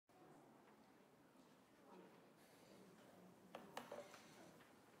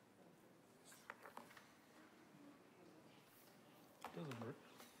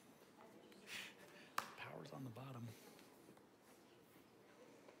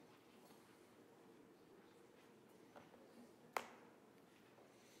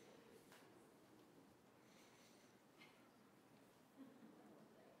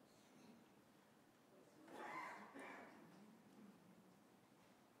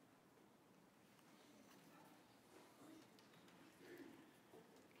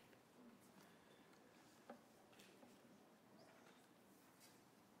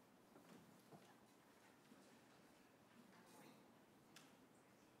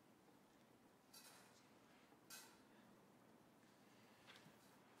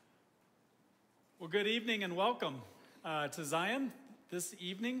Well, good evening and welcome to Zion this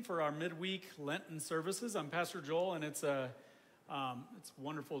evening for our midweek Lenten services. I'm Pastor Joel, and it's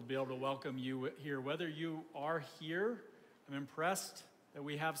wonderful to be able to welcome you here. Whether you are here, I'm impressed that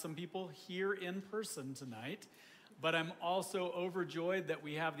we have some people here in person tonight, but I'm also overjoyed that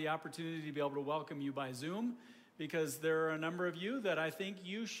we have the opportunity to be able to welcome you by Zoom, because there are a number of you that I think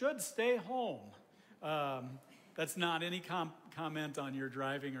you should stay home. That's not any comment on your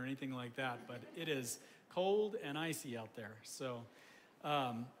driving or anything like that, but it is cold and icy out there. So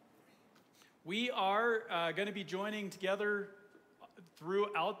we are going to be joining together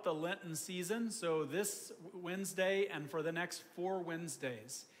throughout the Lenten season. So this Wednesday and for the next 4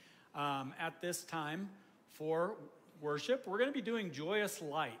 Wednesdays at this time for worship, we're going to be doing Joyous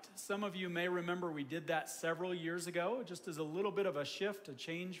Light. Some of you may remember we did that several years ago, just as a little bit of a shift, a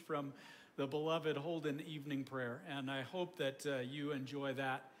change from the beloved Holden evening prayer. And I hope that you enjoy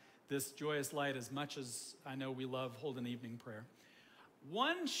this Joyous Light as much as I know we love Holden evening prayer.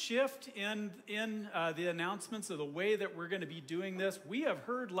 One shift in the announcements of the way that we're going to be doing this, we have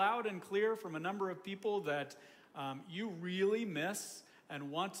heard loud and clear from a number of people that you really miss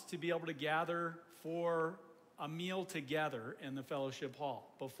and want to be able to gather for a meal together in the fellowship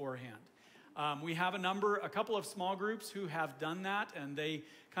hall beforehand. We have a couple of small groups who have done that, and they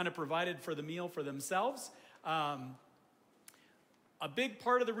kind of provided for the meal for themselves. A big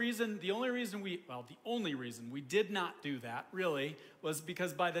part of the reason, the only reason we did not do that, really, was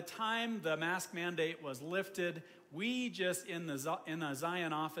because by the time the mask mandate was lifted, we just, in the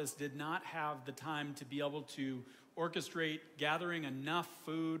Zion office, did not have the time to be able to orchestrate gathering enough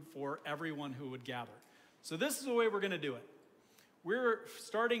food for everyone who would gather. So this is the way we're going to do it. We're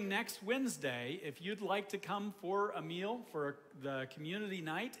starting next Wednesday. If you'd like to come for a meal for the community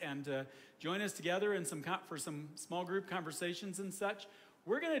night and join us together in for some small group conversations and such,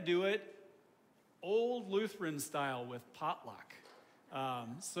 we're going to do it old Lutheran style with potluck.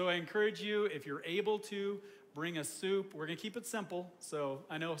 So I encourage you, if you're able to, bring a soup. We're going to keep it simple. So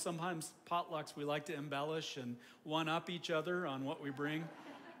I know sometimes potlucks we like to embellish and one-up each other on what we bring.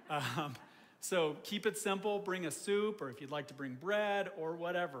 So keep it simple, bring a soup, or if you'd like to bring bread or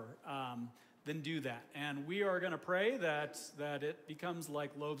whatever, then do that. And we are going to pray that it becomes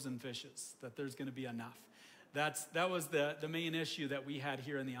like loaves and fishes, that there's going to be enough. That was the main issue that we had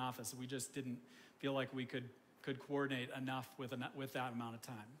here in the office. We just didn't feel like we could coordinate enough with that amount of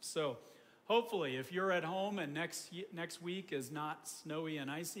time. So hopefully, if you're at home and next week is not snowy and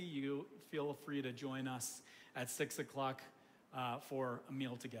icy, you feel free to join us at 6 o'clock for a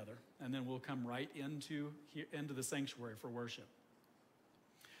meal together, and then we'll come right into the sanctuary for worship.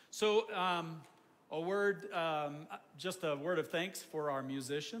 So just a word of thanks for our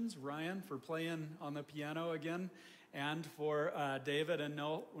musicians, Ryan for playing on the piano again, and for David and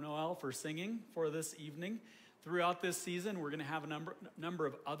Noel for singing for this evening. Throughout this season, we're going to have a number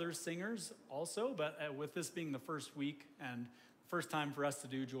of other singers also, but with this being the first week and first time for us to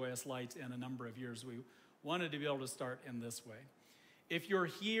do Joyous Light in a number of years, we wanted to be able to start in this way. If you're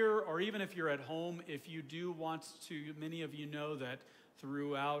here, or even if you're at home, if you do want to, many of you know that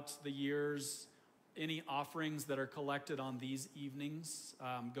throughout the years, any offerings that are collected on these evenings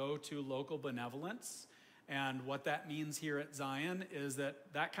go to local benevolence. And what that means here at Zion is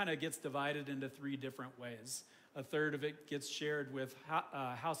that kind of gets divided into 3 different ways. A third of it gets shared with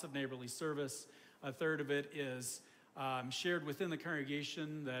House of Neighborly Service. A third of it is shared within the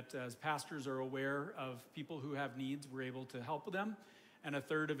congregation, that as pastors are aware of people who have needs, we're able to help them. And a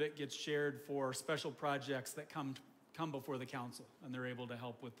third of it gets shared for special projects that come before the council, and they're able to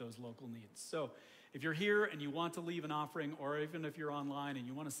help with those local needs. So if you're here and you want to leave an offering, or even if you're online and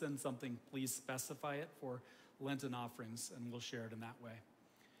you want to send something, please specify it for Lenten offerings, and we'll share it in that way.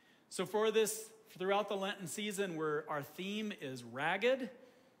 So for this, throughout the Lenten season, our theme is ragged.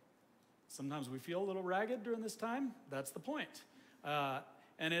 Sometimes we feel a little ragged during this time. That's the point.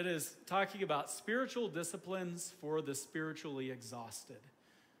 And it is talking about spiritual disciplines for the spiritually exhausted.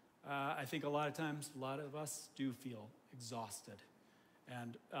 I think a lot of times, a lot of us do feel exhausted,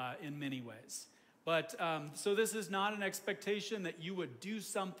 and in many ways. But so this is not an expectation that you would do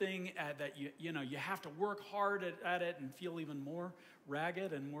something that you have to work hard at it and feel even more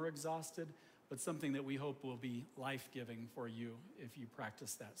ragged and more exhausted, but something that we hope will be life-giving for you if you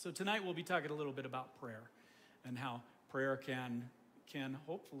practice that. So tonight we'll be talking a little bit about prayer and how prayer can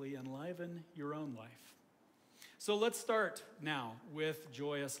hopefully enliven your own life. So let's start now with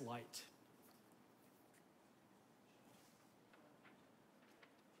Joyous Light.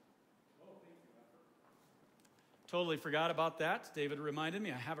 Totally forgot about that. David reminded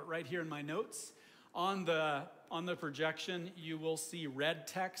me. I have it right here in my notes. On the projection, you will see red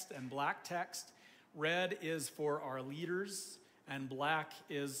text and black text. Red is for our leaders, and black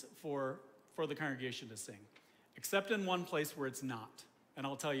is for the congregation to sing, except in one place where it's not. And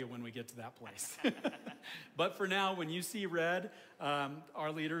I'll tell you when we get to that place. But for now, when you see red,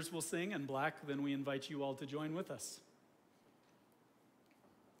 our leaders will sing, and black, then we invite you all to join with us.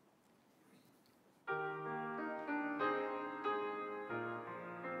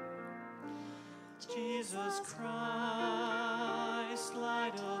 Jesus Christ,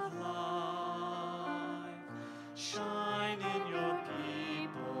 light of life, shine in your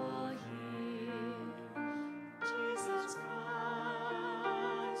people here. Jesus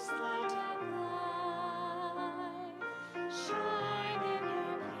Christ, light of life, shine in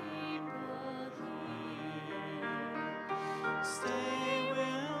your people here. Stay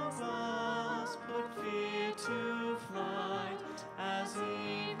with us, put fear to flight as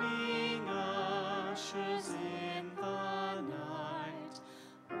evening ushers in the night.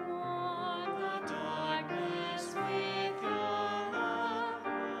 Warm the darkness with your love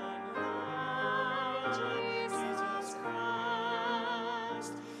and light. Jesus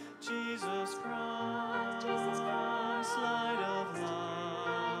Christ, Jesus Christ, light of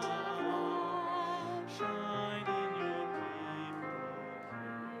life, shine in your people.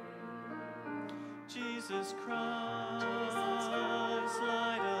 Jesus Christ,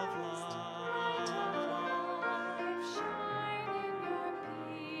 light of life, shine in your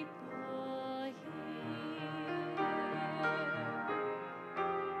people here.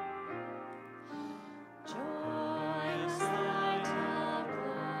 Joyous light of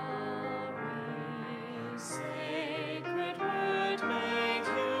glory, sacred word made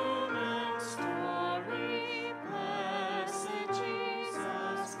human story, blessed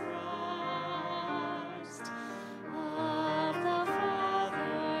Jesus Christ, of the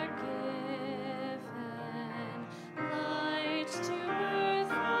Father given, light to earth,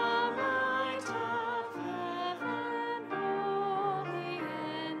 the light of heaven, holy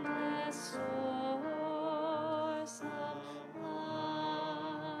endless source of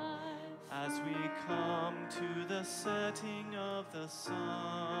life. As we come to the setting of the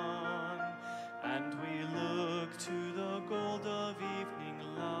sun, and we look to the gold of evening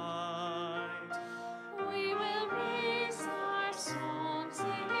light, we will raise our song,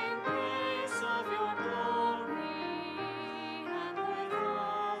 singing praise of your glory, and with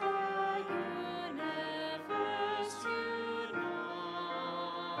all the universe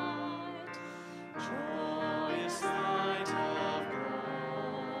unite. Joyous light of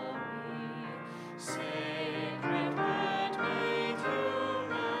glory, sacred word made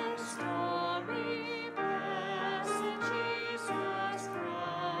human story, blessed Jesus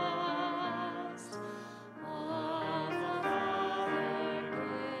Christ, of the Father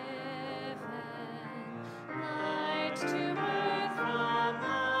given, light to earth from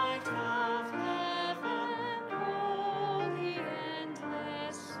light of heaven, holy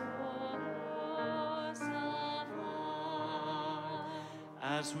endless source of life.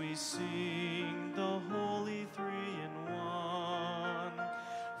 As we sing the holy three in one,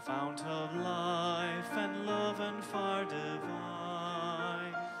 fount of life and love and far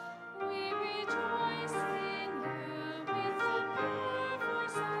divine, we rejoice in you with the pure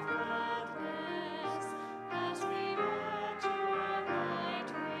voice of gladness, as we let your light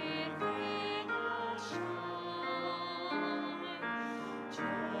within us shine.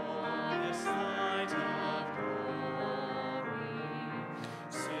 Joyous light of glory,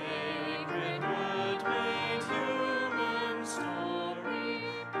 sacred word made human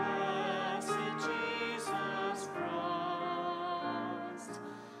story, blessed Jesus Christ,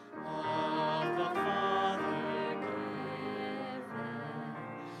 of the Father given,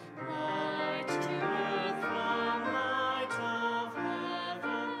 light to earth from light of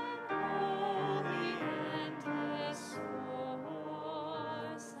heaven, holy endless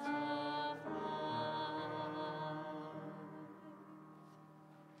source of life.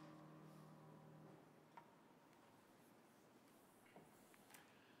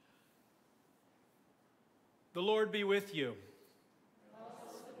 The Lord be with you.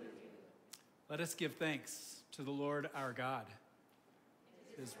 Let us give thanks to the Lord our God.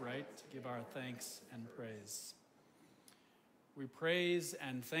 It is right to give our thanks and praise. We praise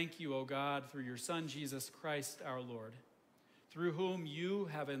and thank you, O God, through your Son, Jesus Christ our Lord, through whom you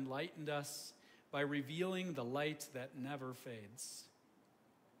have enlightened us by revealing the light that never fades.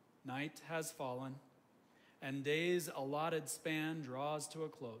 Night has fallen, and day's allotted span draws to a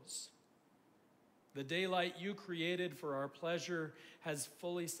close. The daylight you created for our pleasure has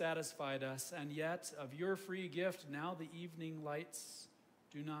fully satisfied us, and yet of your free gift now the evening lights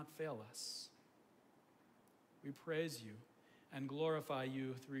do not fail us. We praise you and glorify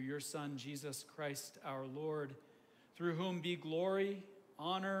you through your Son, Jesus Christ our Lord, through whom be glory,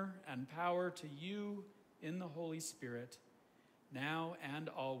 honor, and power to you in the Holy Spirit, now and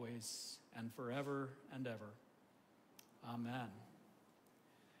always, and forever and ever. Amen.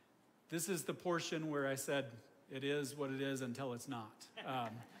 This is the portion where I said it is what it is until it's not.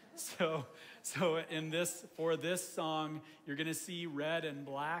 So for this song, you're going to see red and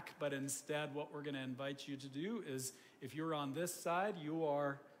black, but instead what we're going to invite you to do is, if you're on this side, you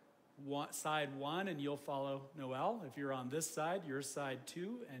are side 1 and you'll follow Noel. If you're on this side, you're side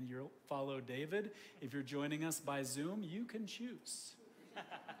 2 and you'll follow David. If you're joining us by Zoom, you can choose.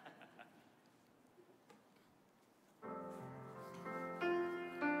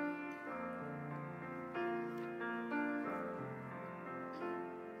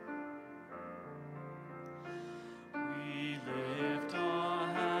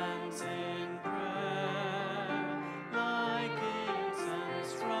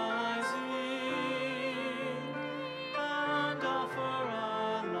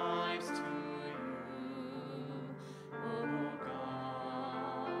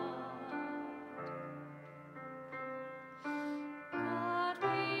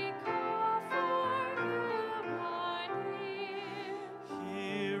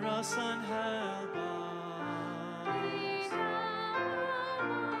 And help us.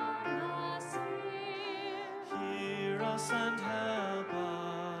 Hear us and help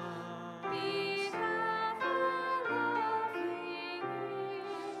us. Be thou loving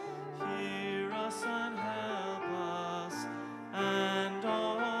ear. Hear us and help us, and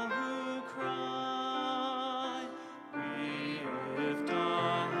all who cry. We lift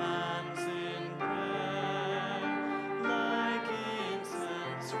our hands in prayer, like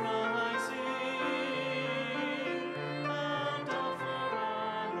incense rising, and offer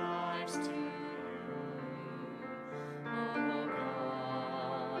our lives to you, O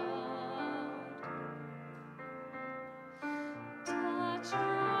God. Touch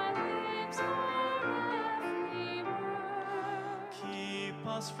our lips, our every word. Keep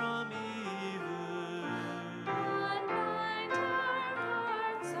us from evil. Unbind our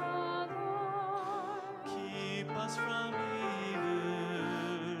hearts, O Lord. Keep us from evil.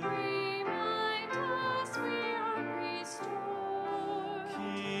 Remind us we are restored.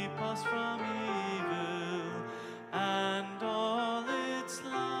 Keep us from evil and all its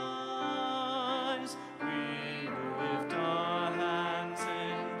lies. We lift our hands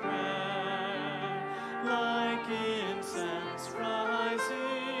in prayer, like incense rising,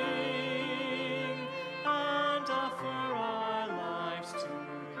 and offer our lives to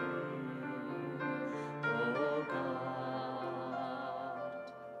you, O God.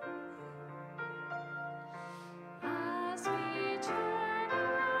 As we turn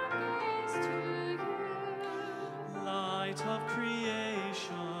our gaze to you, light of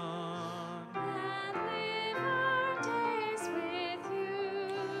creation, and live our days with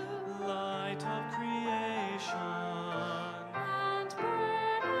you, light of creation, and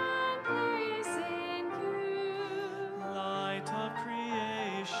burn and blaze in you, light of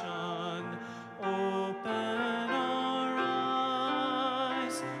creation. Open our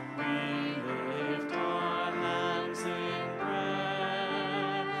eyes. We lift our hands in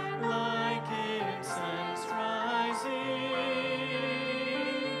prayer, like incense rising,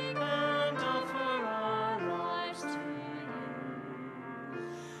 and offer our lives to you,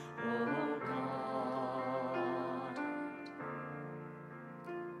 O God.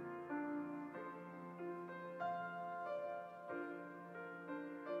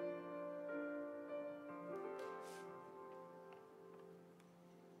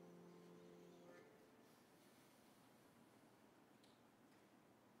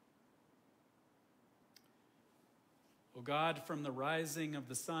 O God, from the rising of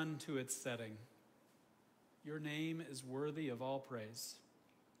the sun to its setting, your name is worthy of all praise.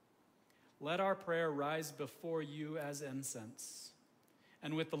 Let our prayer rise before you as incense,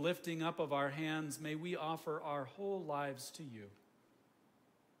 and with the lifting up of our hands, may we offer our whole lives to you.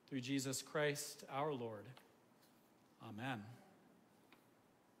 Through Jesus Christ, our Lord. Amen.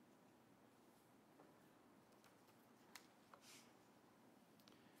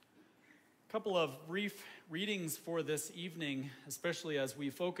 A couple of brief readings for this evening, especially as we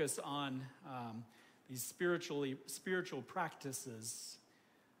focus on these spiritual practices.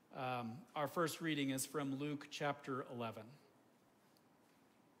 Our first reading is from Luke chapter 11.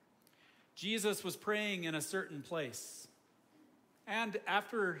 Jesus was praying in a certain place, and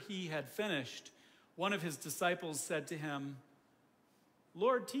after he had finished, one of his disciples said to him,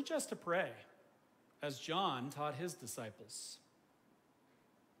 "Lord, teach us to pray, as John taught his disciples."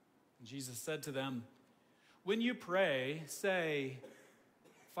 And Jesus said to them, When you pray, say,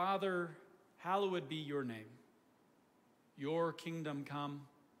 Father, hallowed be your name. Your kingdom come.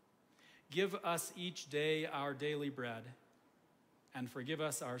 Give us each day our daily bread, and forgive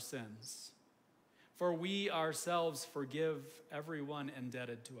us our sins. For we ourselves forgive everyone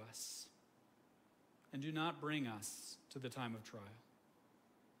indebted to us. And do not bring us to the time of trial.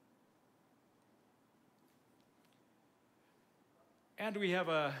 And we have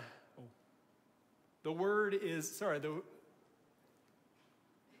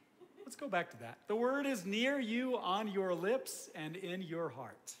let's go back to that. The word is near you, on your lips and in your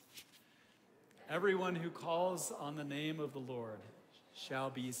heart. Everyone who calls on the name of the Lord shall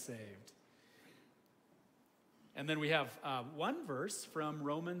be saved. And then we have one verse from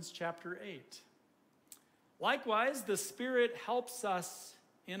Romans chapter 8. Likewise, the Spirit helps us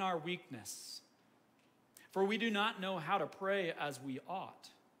in our weakness, for we do not know how to pray as we ought.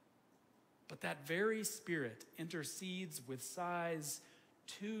 But that very Spirit intercedes with sighs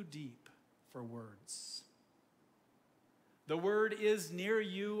too deep for words. The word is near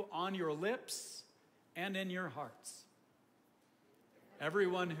you, on your lips and in your hearts.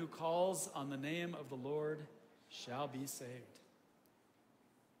 Everyone who calls on the name of the Lord shall be saved.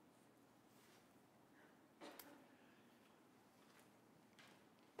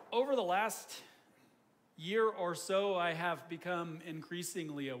 Over the last year or so, I have become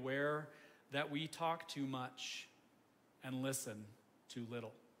increasingly aware that we talk too much and listen too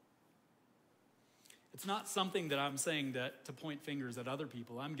little. It's not something that I'm saying to point fingers at other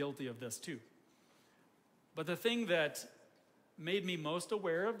people. I'm guilty of this too. But the thing that made me most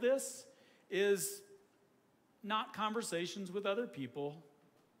aware of this is not conversations with other people,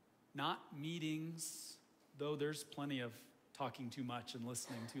 not meetings, though there's plenty of talking too much and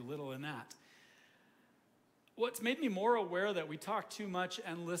listening too little in that. What's made me more aware that we talk too much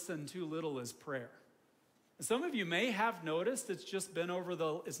and listen too little is prayer. Some of you may have noticed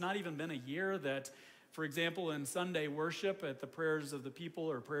it's not even been a year that, for example, in Sunday worship at the prayers of the people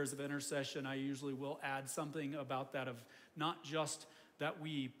or prayers of intercession, I usually will add something about that, of not just that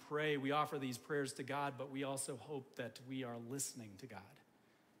we pray, we offer these prayers to God, but we also hope that we are listening to God.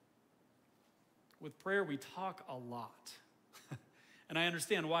 With prayer, we talk a lot. And I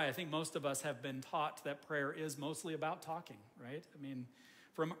understand why. I think most of us have been taught that prayer is mostly about talking, right? I mean,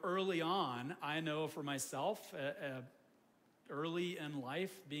 from early on, I know for myself, early in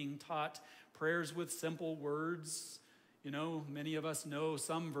life, being taught prayers with simple words. You know, many of us know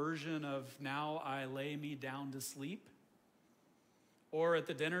some version of "now I lay me down to sleep." Or at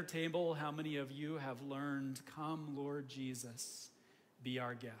the dinner table, how many of you have learned, "Come, Lord Jesus, be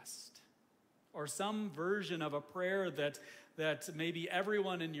our guest"? Or some version of a prayer that maybe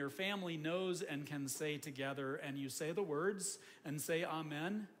everyone in your family knows and can say together, and you say the words and say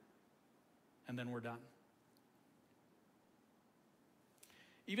amen, and then we're done.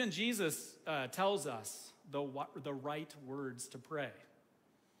 Even Jesus tells us the right words to pray.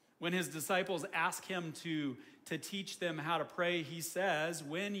 When his disciples ask him to teach them how to pray, he says,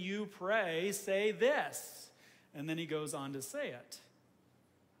 "When you pray, say this." And then he goes on to say it.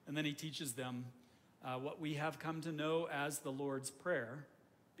 And then he teaches them what we have come to know as the Lord's Prayer,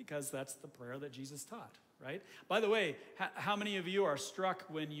 because that's the prayer that Jesus taught, right? By the way, how many of you are struck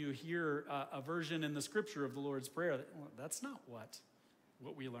when you hear a version in the scripture of the Lord's Prayer? That's not what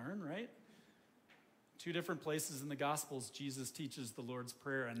we learn, right? Two different places in the Gospels, Jesus teaches the Lord's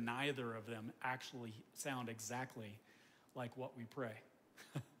Prayer, and neither of them actually sound exactly like what we pray.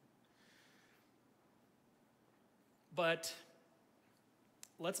 But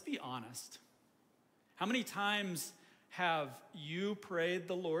let's be honest. How many times have you prayed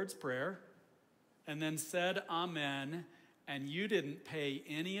the Lord's Prayer and then said amen, and you didn't pay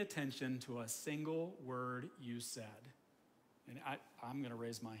any attention to a single word you said? And I'm going to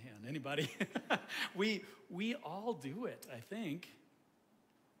raise my hand. Anybody? we all do it, I think.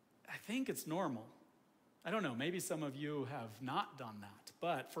 I think it's normal. I don't know. Maybe some of you have not done that.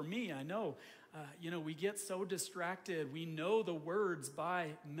 But for me, I know, we get so distracted. We know the words by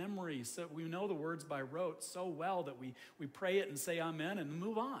memory. So we know the words by rote so well that we pray it and say amen and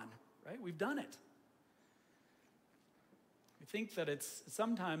move on, right? We've done it. We think that it's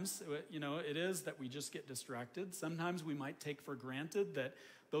sometimes, it is that we just get distracted. Sometimes we might take for granted that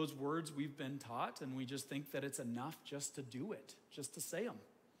those words we've been taught, and we just think that it's enough just to do it, just to say them.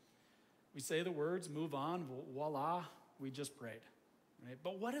 We say the words, move on, voila, we just prayed, right?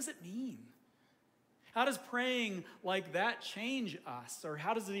 But what does it mean? How does praying like that change us, or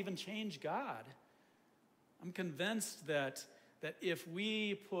how does it even change God? I'm convinced that if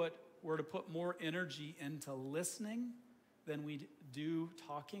we were to put more energy into listening than we do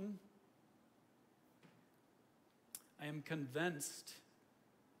talking, I am convinced.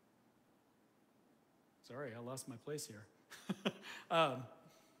 Sorry, I lost my place here.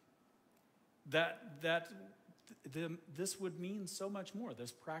 This would mean so much more,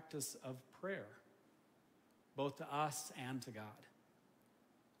 this practice of prayer, both to us and to God.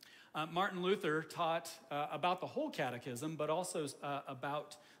 Martin Luther taught about the whole catechism, but also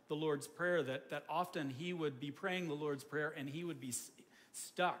about the Lord's Prayer, that often he would be praying the Lord's Prayer and he would be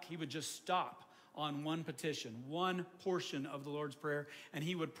stuck. He would just stop on one petition, one portion of the Lord's Prayer, and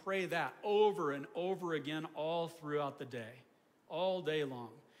he would pray that over and over again all throughout the day, all day long.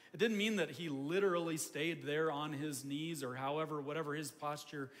 It didn't mean that he literally stayed there on his knees or whatever his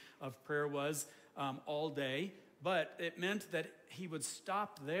posture of prayer was all day, but it meant that he would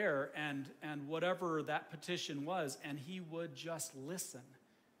stop there and whatever that petition was, and he would just listen.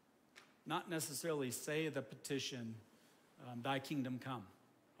 Not necessarily say the petition, thy kingdom come,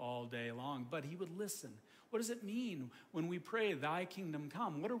 all day long, but he would listen. What does it mean when we pray, thy kingdom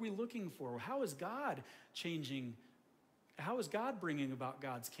come? What are we looking for? How is God changing? How is God bringing about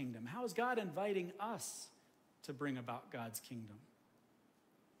God's kingdom? How is God inviting us to bring about God's kingdom?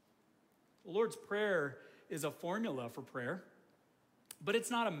 The Lord's Prayer is a formula for prayer, but it's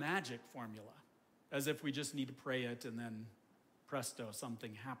not a magic formula, as if we just need to pray it and then presto,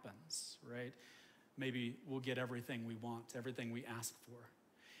 something happens, right? Maybe we'll get everything we want, everything we ask for.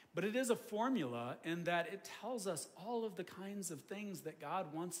 But it is a formula in that it tells us all of the kinds of things that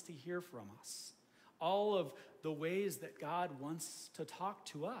God wants to hear from us, all of the ways that God wants to talk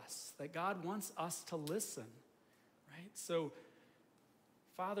to us, that God wants us to listen, right? So,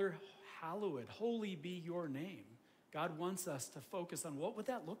 Father, hallowed, holy be your name. God wants us to focus on what would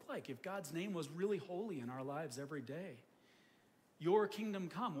that look like if God's name was really holy in our lives every day. Your kingdom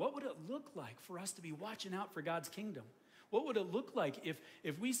come. What would it look like for us to be watching out for God's kingdom? What would it look like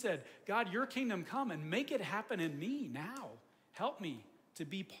if we said, God, your kingdom come and make it happen in me now. Help me to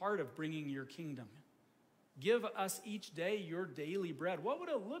be part of bringing your kingdom. Give us each day your daily bread. What would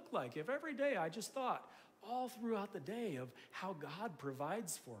it look like if every day I just thought all throughout the day of how God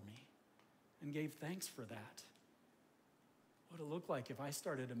provides for me and gave thanks for that? What would it look like if I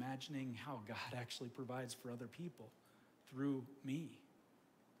started imagining how God actually provides for other people through me?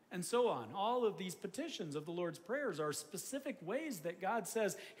 And so on. All of these petitions of the Lord's prayers are specific ways that God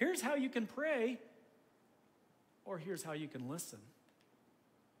says, here's how you can pray, or here's how you can listen.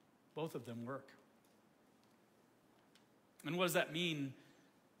 Both of them work. And what does that mean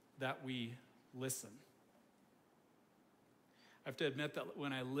that we listen? I have to admit that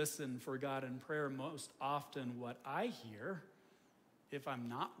when I listen for God in prayer, most often what I hear, if I'm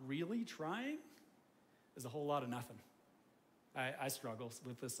not really trying, is a whole lot of nothing. I struggle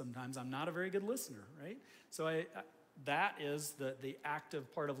with this sometimes. I'm not a very good listener, right? So that is the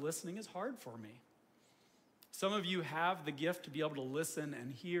active part of listening is hard for me. Some of you have the gift to be able to listen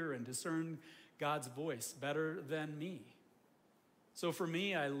and hear and discern God's voice better than me. So for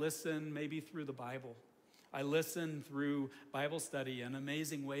me, I listen maybe through the Bible. I listen through Bible study and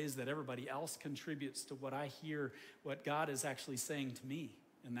amazing ways that everybody else contributes to what I hear, what God is actually saying to me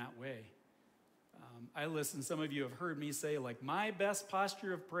in that way. I listen, some of you have heard me say, like, my best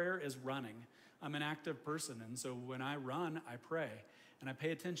posture of prayer is running. I'm an active person, and so when I run, I pray, and I pay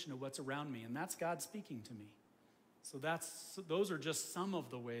attention to what's around me, and that's God speaking to me. So those are just some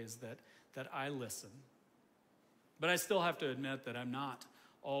of the ways that I listen. But I still have to admit that I'm not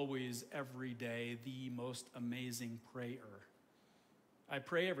always every day the most amazing prayer. I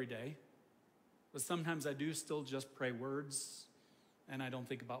pray every day, but sometimes I do still just pray words, and I don't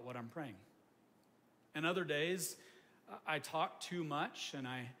think about what I'm praying. And other days, I talk too much, and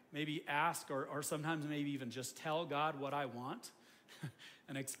I maybe ask or sometimes maybe even just tell God what I want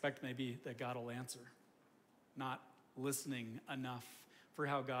and expect maybe that God will answer. Not listening enough for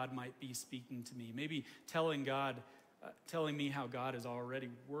how God might be speaking to me. Maybe telling me how God is already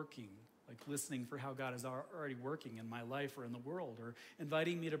working, like listening for how God is already working in my life or in the world, or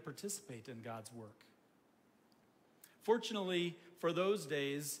inviting me to participate in God's work. Fortunately, for those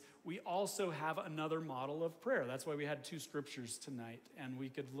days, we also have another model of prayer. That's why we had 2 scriptures tonight, and we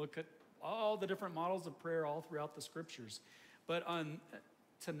could look at all the different models of prayer all throughout the scriptures. But on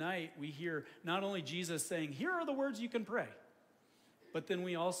tonight, we hear not only Jesus saying, here are the words you can pray, but then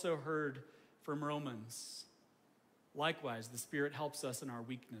we also heard from Romans, likewise, the Spirit helps us in our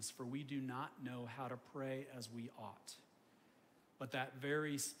weakness, for we do not know how to pray as we ought. But that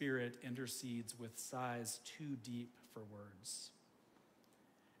very Spirit intercedes with sighs too deep for words.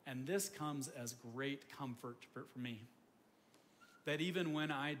 And this comes as great comfort for me, that even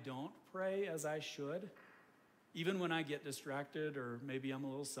when I don't pray as I should, even when I get distracted or maybe I'm a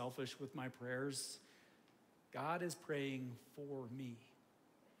little selfish with my prayers, God is praying for me.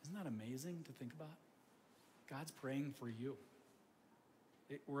 Isn't that amazing to think about? God's praying for you.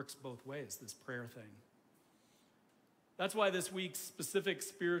 It works both ways, this prayer thing. That's why this week's specific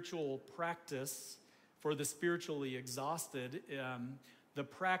spiritual practice for the spiritually exhausted, the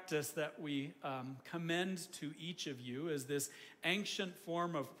practice that we commend to each of you is this ancient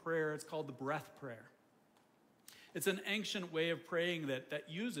form of prayer. It's called the breath prayer. It's an ancient way of praying that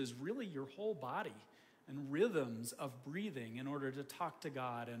uses really your whole body and rhythms of breathing in order to talk to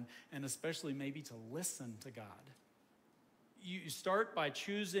God and especially maybe to listen to God. You start by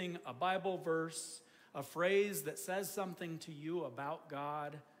choosing a Bible verse, a phrase that says something to you about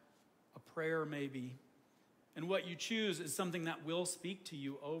God, a prayer maybe. And what you choose is something that will speak to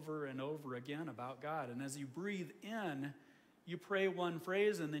you over and over again about God. And as you breathe in, you pray one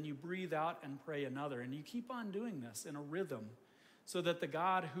phrase and then you breathe out and pray another. And you keep on doing this in a rhythm so that the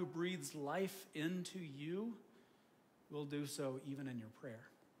God who breathes life into you will do so even in your prayer.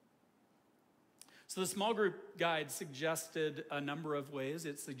 So the small group guide suggested a number of ways.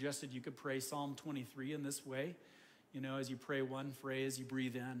 It suggested you could pray Psalm 23 in this way. You know, as you pray one phrase, you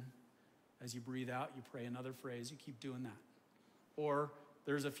breathe in. As you breathe out, you pray another phrase. You keep doing that. Or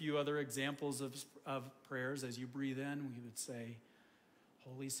there's a few other examples of prayers. As you breathe in, we would say,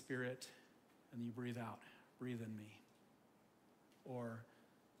 Holy Spirit, and you breathe out, breathe in me. Or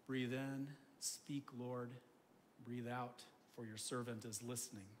breathe in, speak, Lord, breathe out, for your servant is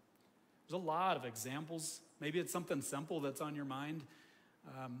listening. There's a lot of examples. Maybe it's something simple that's on your mind.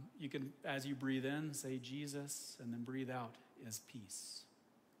 You can, as you breathe in, say Jesus, and then breathe out is peace.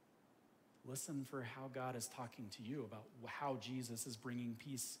 Listen for how God is talking to you about how Jesus is bringing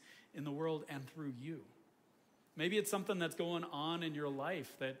peace in the world and through you. Maybe it's something that's going on in your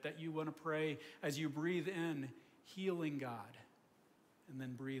life that you want to pray as you breathe in, healing God, and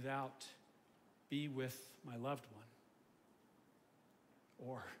then breathe out, be with my loved one.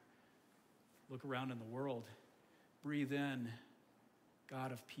 Or look around in the world, breathe in,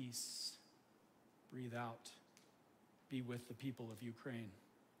 God of peace, breathe out, be with the people of Ukraine.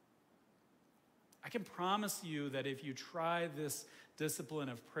 I can promise you that if you try this discipline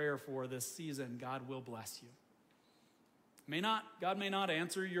of prayer for this season, God will bless you. God may not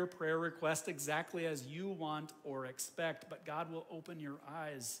answer your prayer request exactly as you want or expect, but God will open your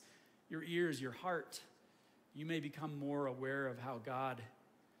eyes, your ears, your heart. You may become more aware of how God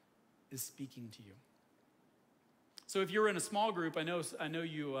is speaking to you. So if you're in a small group, I know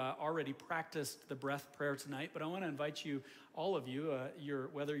you already practiced the breath prayer tonight, but I want to invite you, all of you,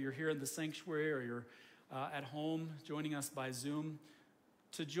 whether you're here in the sanctuary or you're at home joining us by Zoom,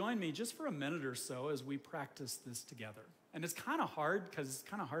 to join me just for a minute or so as we practice this together. And it's kind of hard because it's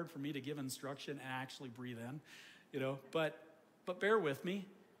kind of hard for me to give instruction and actually breathe in, but bear with me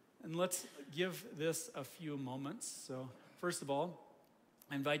and let's give this a few moments. So first of all,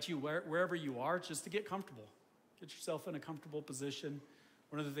 I invite you wherever you are just to get comfortable. Get yourself in a comfortable position.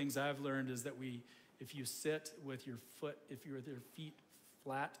 One of the things I've learned is that if you sit with your feet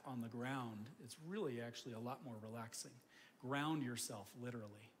flat on the ground, it's really actually a lot more relaxing. Ground yourself,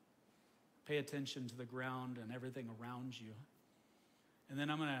 literally. Pay attention to the ground and everything around you. And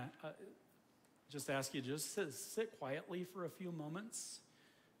then I'm going to just ask you just sit quietly for a few moments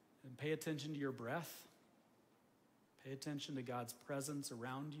and pay attention to your breath. Pay attention to God's presence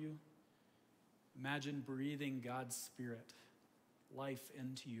around you. Imagine breathing God's Spirit, life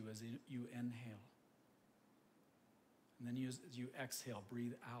into you as you inhale. And then as you exhale,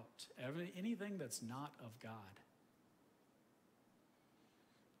 breathe out anything that's not of God.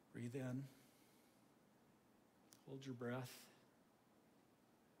 Breathe in, hold your breath,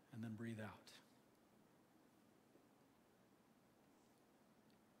 and then breathe out.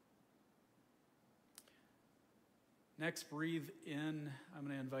 Next, breathe in. I'm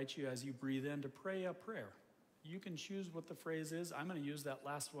going to invite you as you breathe in to pray a prayer. You can choose what the phrase is. I'm going to use that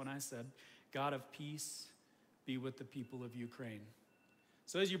last one I said, God of peace, be with the people of Ukraine.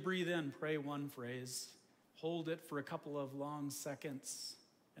 So as you breathe in, pray one phrase, hold it for a couple of long seconds,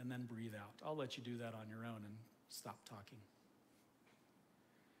 and then breathe out. I'll let you do that on your own and stop talking.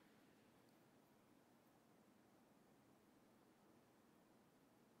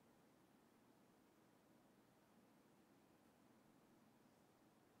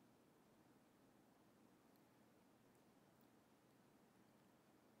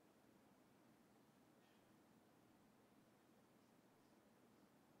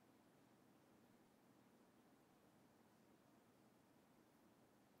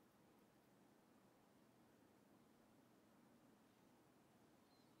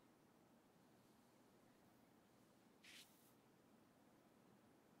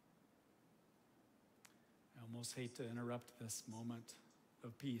 almost hate to interrupt this moment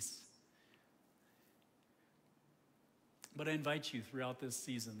of peace. But I invite you throughout this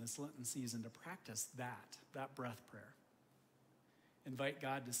season, this Lenten season, to practice that breath prayer. Invite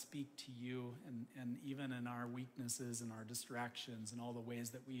God to speak to you, and even in our weaknesses and our distractions and all the ways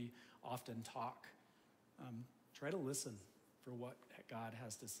that we often talk, try to listen for what God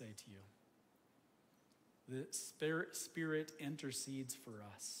has to say to you. The Spirit intercedes for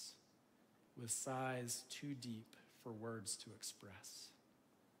us with sighs too deep for words to express.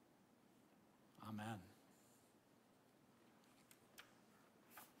 Amen.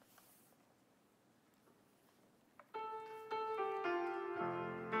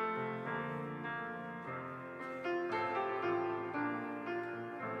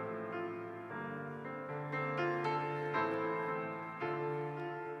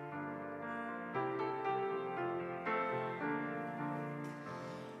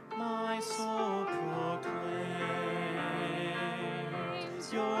 My soul proclaims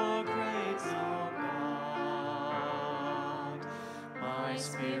your great, O God. My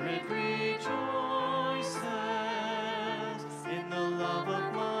spirit rejoices in the love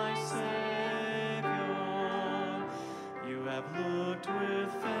of my Savior. You have looked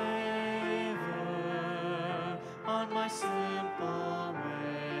with favor on my simple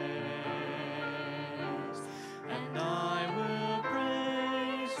ways, and I will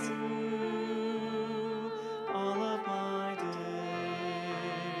praise you all of my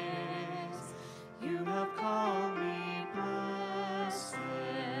days. You have called me blessed,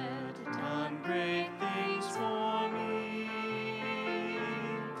 done great things for me.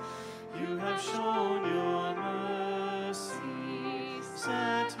 You have shown your mercy,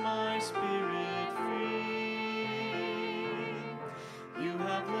 set my spirit free. You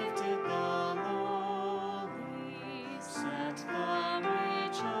have lifted the lowly, set the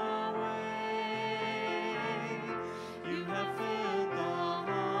rich away. You have filled the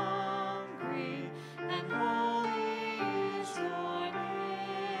hungry, and holy is your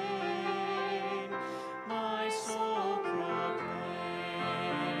name. My soul proclaims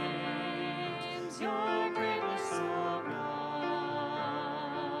your greatness, O God.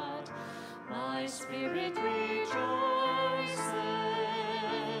 My spirit rejoices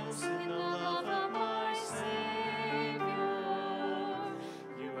in the love of my Savior.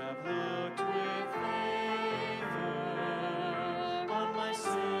 You have looked with favor on my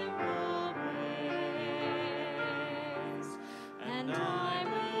simple ways, and I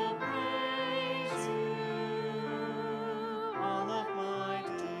will praise you all of my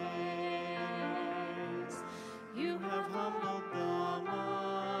days. You have humbled the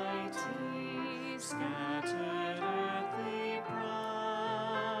mighty, scattered earthly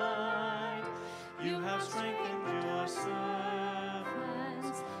pride. You have strengthened your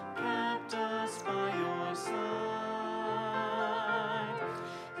servants, kept us by your side.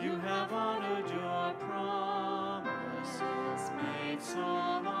 You have honored your promises made so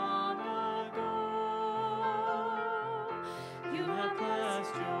long ago. You have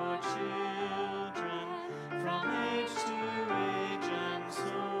blessed your children from age to age, and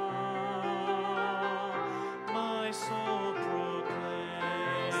so my soul proclaims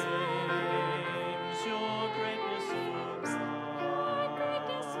your greatness, O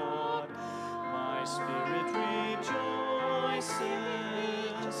God. My spirit rejoices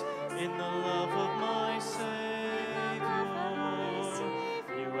in the love of my Savior.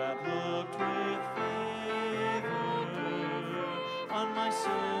 You have looked with favor on my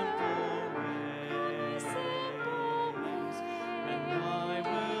simple ways, and I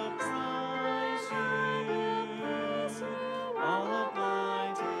will praise you all of my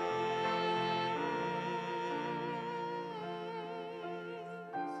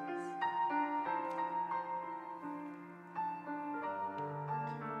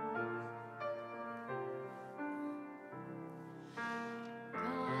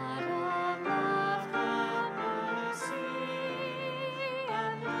God of love, have mercy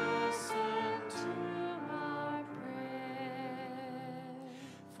and listen to our prayer.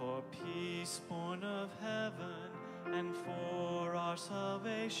 For peace born of heaven and for our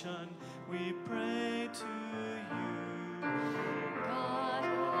salvation, we pray to you. God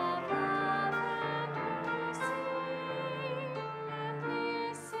of love, have mercy and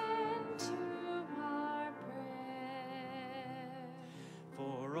listen to our prayer.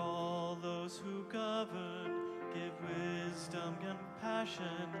 For all those who govern, give wisdom,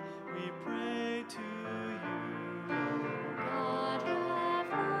 compassion, we pray to you. God of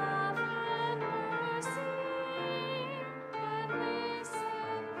love and mercy, and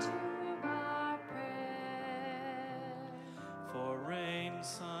listen to our prayer. For rain,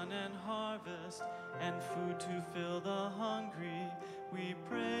 sun, and harvest, and food to fill the hungry, we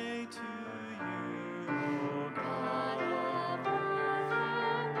pray to you, O God. God of love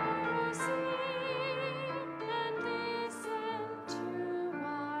and mercy, and listen to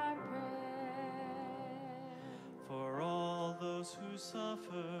our prayer. For all those who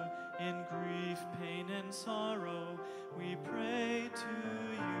suffer in grief, pain, and sorrow, we pray to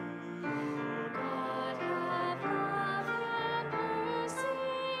you, O God. God of love and mercy,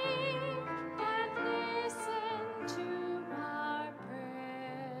 and listen to our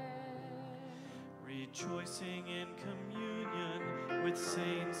prayer. Rejoicing in communion with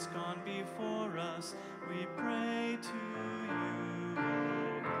saints gone before us, we pray to you, O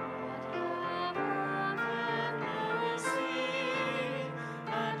God. God of love and mercy,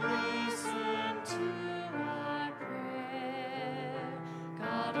 and listen to our prayer.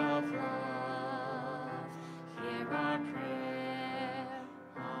 God of love, hear our prayer.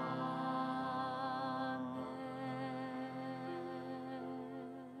 Amen.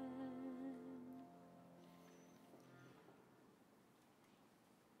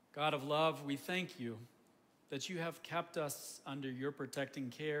 God of love, we thank you that you have kept us under your protecting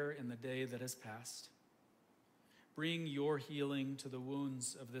care in the day that has passed. Bring your healing to the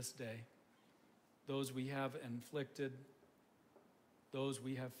wounds of this day, those we have inflicted, those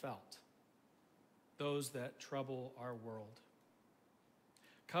we have felt, those that trouble our world.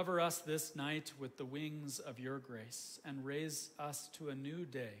 Cover us this night with the wings of your grace and raise us to a new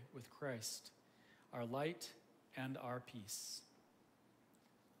day with Christ, our light and our peace.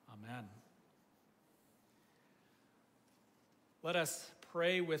 Amen. Let us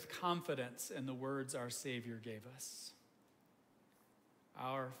pray with confidence in the words our Savior gave us.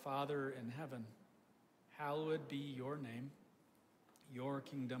 Our Father in heaven, hallowed be your name. Your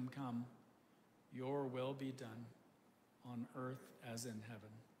kingdom come, your will be done on earth as in heaven.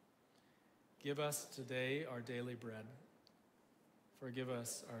 Give us today our daily bread. Forgive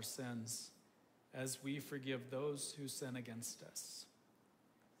us our sins as we forgive those who sin against us.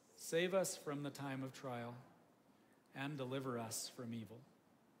 Save us from the time of trial and deliver us from evil.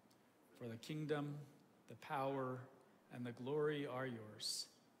 For the kingdom, the power, and the glory are yours,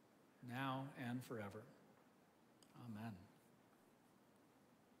 now and forever. Amen.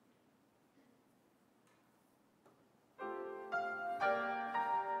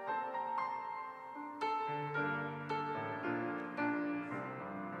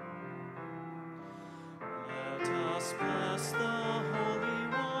 Let us bless the Holy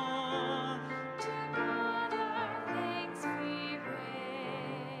One. To God our thanks we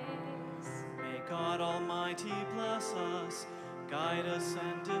raise. May God Almighty bless us, guide us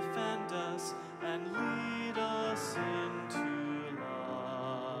and defend us, and lead us into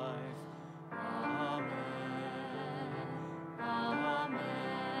life. Amen. Amen.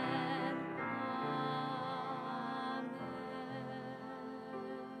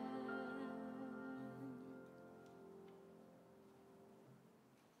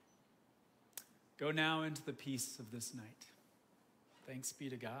 Go now into the peace of this night. Thanks be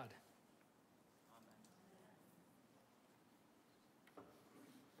to God.